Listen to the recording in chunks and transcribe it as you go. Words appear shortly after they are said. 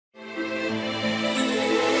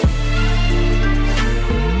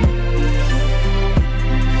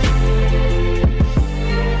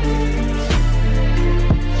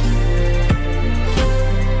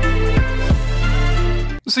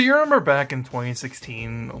you remember back in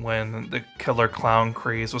 2016 when the killer clown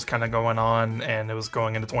craze was kind of going on, and it was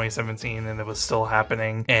going into 2017 and it was still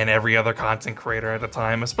happening, and every other content creator at the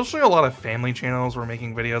time, especially a lot of family channels, were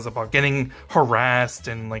making videos about getting harassed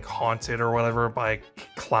and like haunted or whatever by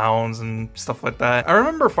clowns and stuff like that. I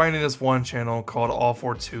remember finding this one channel called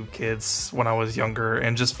All42 Kids when I was younger,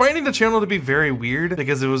 and just finding the channel to be very weird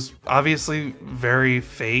because it was obviously very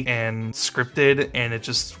fake and scripted, and it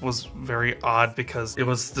just was very odd because it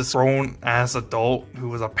was this grown-ass adult who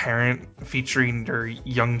was a parent featuring their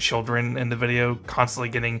young children in the video constantly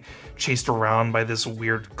getting chased around by this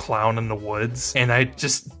weird clown in the woods, and I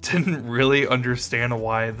just didn't really understand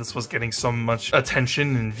why this was getting so much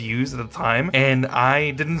attention and views at the time, and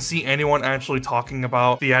I didn't see anyone actually talking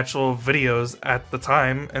about the actual videos at the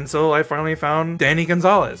time until I finally found Danny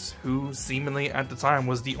Gonzalez, who seemingly at the time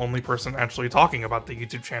was the only person actually talking about the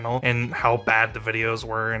YouTube channel and how bad the videos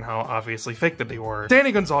were and how obviously fake that they were.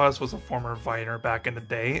 Danny Gonzalez was a former Viner back in the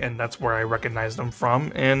day, and that's where I recognized him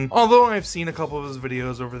from, and although I've seen a couple of his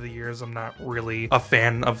videos over the years, I'm not really a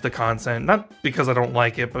fan of the content, not because I don't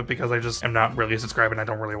like it, but because I just am not really subscribed and I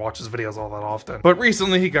don't really watch his videos all that often. But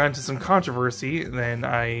recently he got into some controversy, and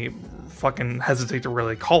I fucking hesitate to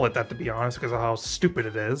really call it that, to be honest, because of how stupid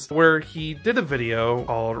it is, where he did a video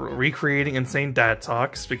called Recreating Insane Dad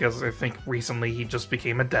Talks, because I think recently he just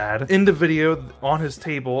became a dad. In the video, on his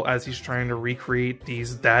table, as he's trying to recreate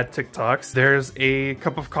these dad TikToks, there's a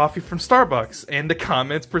cup of coffee from Starbucks, and the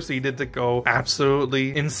comments proceeded to go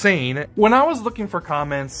absolutely insane. When I was looking for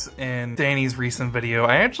comments in Danny's recent video,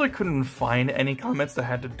 I actually couldn't find any comments that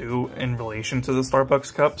had to do in relation to the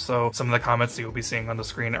Starbucks cup, so some of the comments that you'll be seeing on the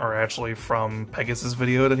screen are actually from Pegasus'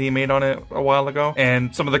 video that he made on it a while ago,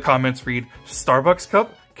 and some of the comments read, "Starbucks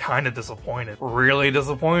cup? Kind of disappointed. Really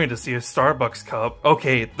disappointed to see a Starbucks cup.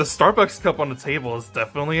 Okay, the Starbucks cup on the table is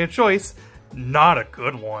definitely a choice. Not a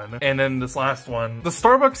good one." And then this last one, the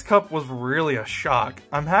Starbucks cup was really a shock.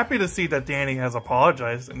 I'm happy to see that Danny has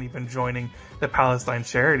apologized and even joining the Palestine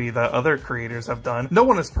charity that other creators have done. No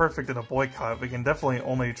one is perfect in a boycott. We can definitely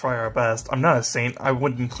only try our best. I'm not a saint. I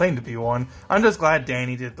wouldn't claim to be one. I'm just glad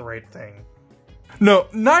Danny did the right thing. No,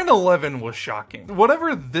 9/11 was shocking.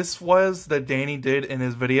 Whatever this was that Danny did in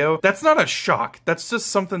his video, that's not a shock. That's just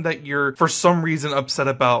something that you're, for some reason, upset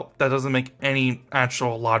about that doesn't make any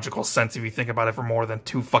actual logical sense if you think about it for more than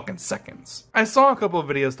 2 fucking seconds. I saw a couple of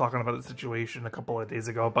videos talking about the situation a couple of days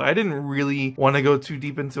ago, but I didn't really want to go too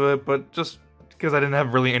deep into it, but just because I didn't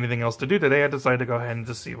have really anything else to do today, I decided to go ahead and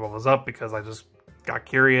just see what was up because I just got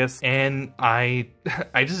curious, and I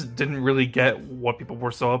just didn't really get what people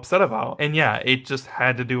were so upset about. And yeah, it just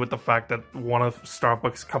had to do with the fact that one of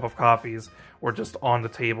Starbucks cup of coffees were just on the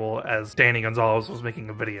table as Danny Gonzalez was making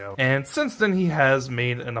a video. And since then, he has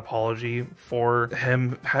made an apology for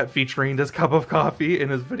him featuring this cup of coffee in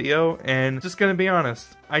his video, and just gonna be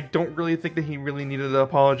honest, I don't really think that he really needed to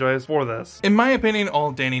apologize for this. In my opinion,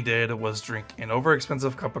 all Danny did was drink an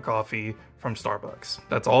overexpensive cup of coffee from Starbucks.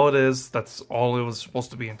 That's all it is. That's all it was supposed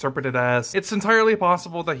to be interpreted as. It's entirely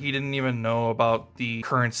possible that he didn't even know about the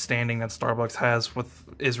current standing that Starbucks has with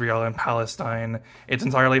Israel and Palestine. It's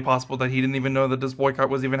entirely possible that he didn't even know that this boycott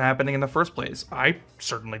was even happening in the first place. I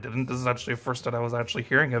certainly didn't. This is actually the first that I was actually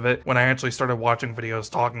hearing of it when I actually started watching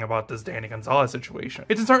videos talking about this Danny Gonzalez situation.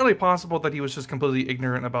 It's entirely possible that he was just completely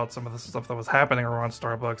ignorant about some of the stuff that was happening around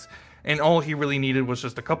Starbucks, and all he really needed was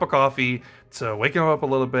just a cup of coffee to wake him up a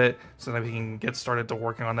little bit so that he can get started to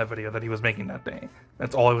working on that video that he was making that day.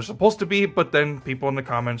 That's all it was supposed to be, but then people in the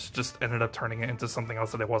comments just ended up turning it into something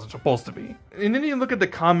else that it wasn't supposed to be. And then you look at the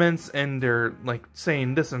comments and they're like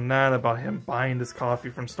saying this and that about him buying this coffee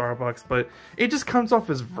from Starbucks, but it just comes off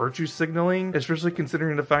as virtue signaling, especially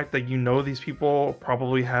considering the fact that you know these people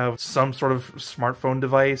probably have some sort of smartphone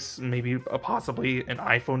device, maybe possibly an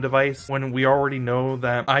iPhone device, when we already know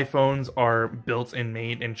that iPhones are built and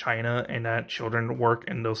made in China and that children work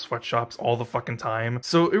in those sweatshops all the fucking time.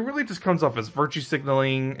 So it really just comes off as virtue signaling.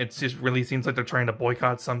 It just really seems like they're trying to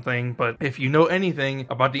boycott something, but if you know anything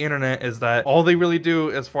about the internet is that all they really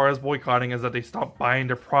do as far as boycotting is that they stop buying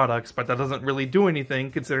their products, but that doesn't really do anything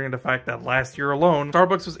considering the fact that last year alone,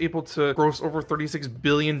 Starbucks was able to gross over $36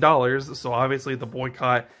 billion, so obviously the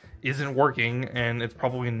boycott isn't working, and it's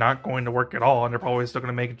probably not going to work at all, and they're probably still going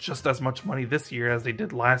to make just as much money this year as they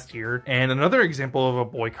did last year. And another example of a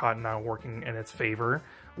boycott not working in its favor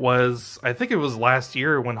was, I think it was last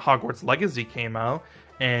year when Hogwarts Legacy came out,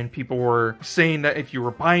 and people were saying that if you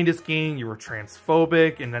were buying this game, you were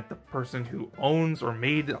transphobic, and that the person who owns or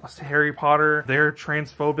made Harry Potter, they're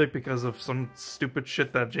transphobic because of some stupid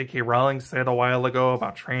shit that J.K. Rowling said a while ago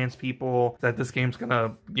about trans people, that this game's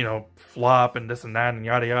gonna, you know, flop and this and that and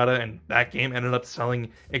yada yada, and that game ended up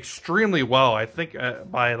selling extremely well. I think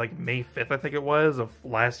by like May 5th, I think it was, of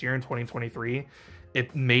last year in 2023.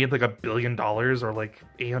 It made like $1 billion, or like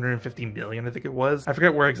 850 million, I think it was. I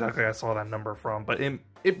forget where exactly I saw that number from, but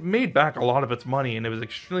it made back a lot of its money, and it was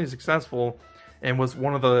extremely successful, and was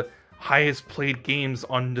one of the highest played games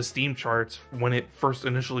on the Steam charts when it first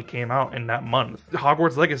initially came out in that month.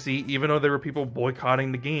 Hogwarts Legacy, even though there were people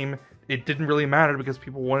boycotting the game, it didn't really matter because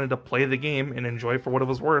people wanted to play the game and enjoy it for what it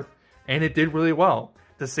was worth, and it did really well.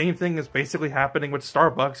 The same thing is basically happening with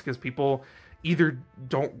Starbucks, because people either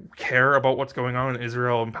don't care about what's going on in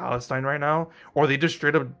Israel and Palestine right now, or they just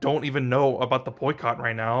straight up don't even know about the boycott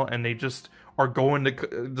right now, and they just are going to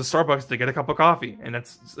the Starbucks to get a cup of coffee, and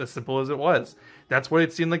that's as simple as it was. That's what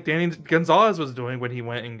it seemed like Danny Gonzalez was doing when he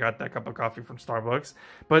went and got that cup of coffee from Starbucks,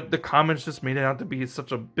 but the comments just made it out to be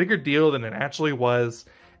such a bigger deal than it actually was,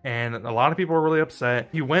 and a lot of people were really upset.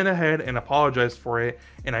 He went ahead and apologized for it,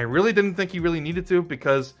 and I really didn't think he really needed to,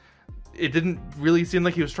 because it didn't really seem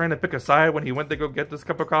like he was trying to pick a side when he went to go get this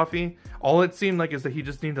cup of coffee. All it seemed like is that he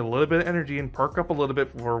just needed a little bit of energy and perk up a little bit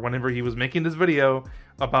for whenever he was making this video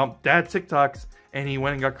about dad TikToks, and he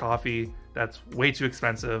went and got coffee that's way too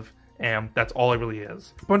expensive, and that's all it really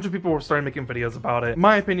is. A bunch of people were starting making videos about it.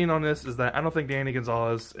 My opinion on this is that I don't think Danny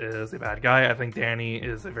Gonzalez is a bad guy. I think Danny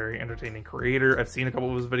is a very entertaining creator. I've seen a couple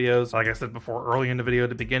of his videos. Like I said before, early in the video at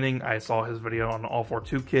the beginning, I saw his video on All For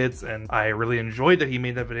Two Kids, and I really enjoyed that he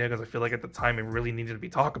made that video, because I feel like at the time it really needed to be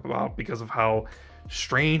talked about because of how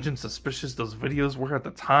strange and suspicious those videos were at the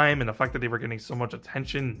time, and the fact that they were getting so much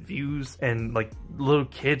attention, views, and like little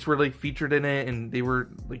kids were like featured in it, and they were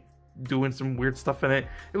like doing some weird stuff in it.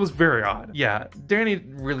 It was very odd. Yeah, Danny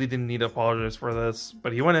really didn't need to apologize for this,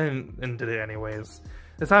 but he went in and did it anyways.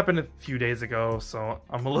 This happened a few days ago, so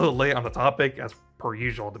I'm a little late on the topic, as per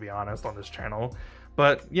usual, to be honest, on this channel.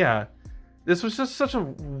 But yeah, this was just such a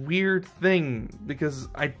weird thing, because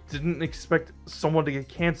I didn't expect someone to get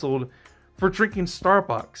canceled for drinking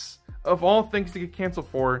Starbucks. Of all things to get canceled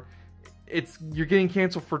for, you're getting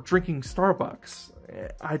canceled for drinking Starbucks.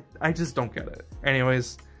 I just don't get it.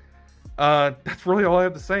 Anyways, that's really all I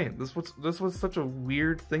have to say. This was such a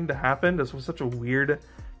weird thing to happen. This was such a weird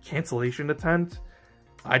cancellation attempt.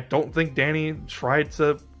 I don't think Danny tried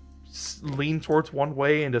to lean towards one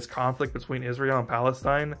way in this conflict between Israel and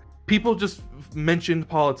Palestine. People just mentioned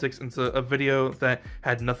politics into a video that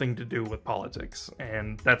had nothing to do with politics,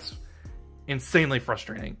 and that's insanely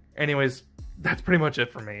frustrating. Anyways, that's pretty much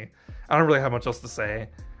it for me. I don't really have much else to say.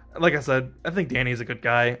 Like I said, I think Danny's a good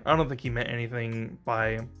guy. I don't think he meant anything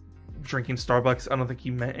by drinking Starbucks. I don't think he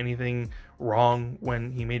meant anything wrong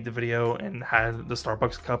when he made the video and had the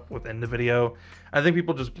Starbucks cup within the video. I think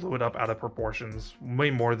people just blew it up out of proportions way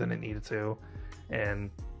more than it needed to, and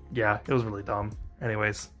yeah, it was really dumb.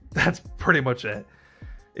 Anyways, that's pretty much it.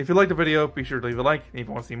 If you liked the video, be sure to leave a like, and if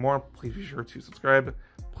you want to see more, please be sure to subscribe.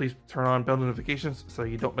 Please turn on bell notifications so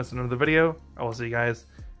you don't miss another video. I will see you guys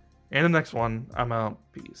in the next one. I'm out.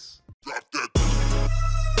 Peace.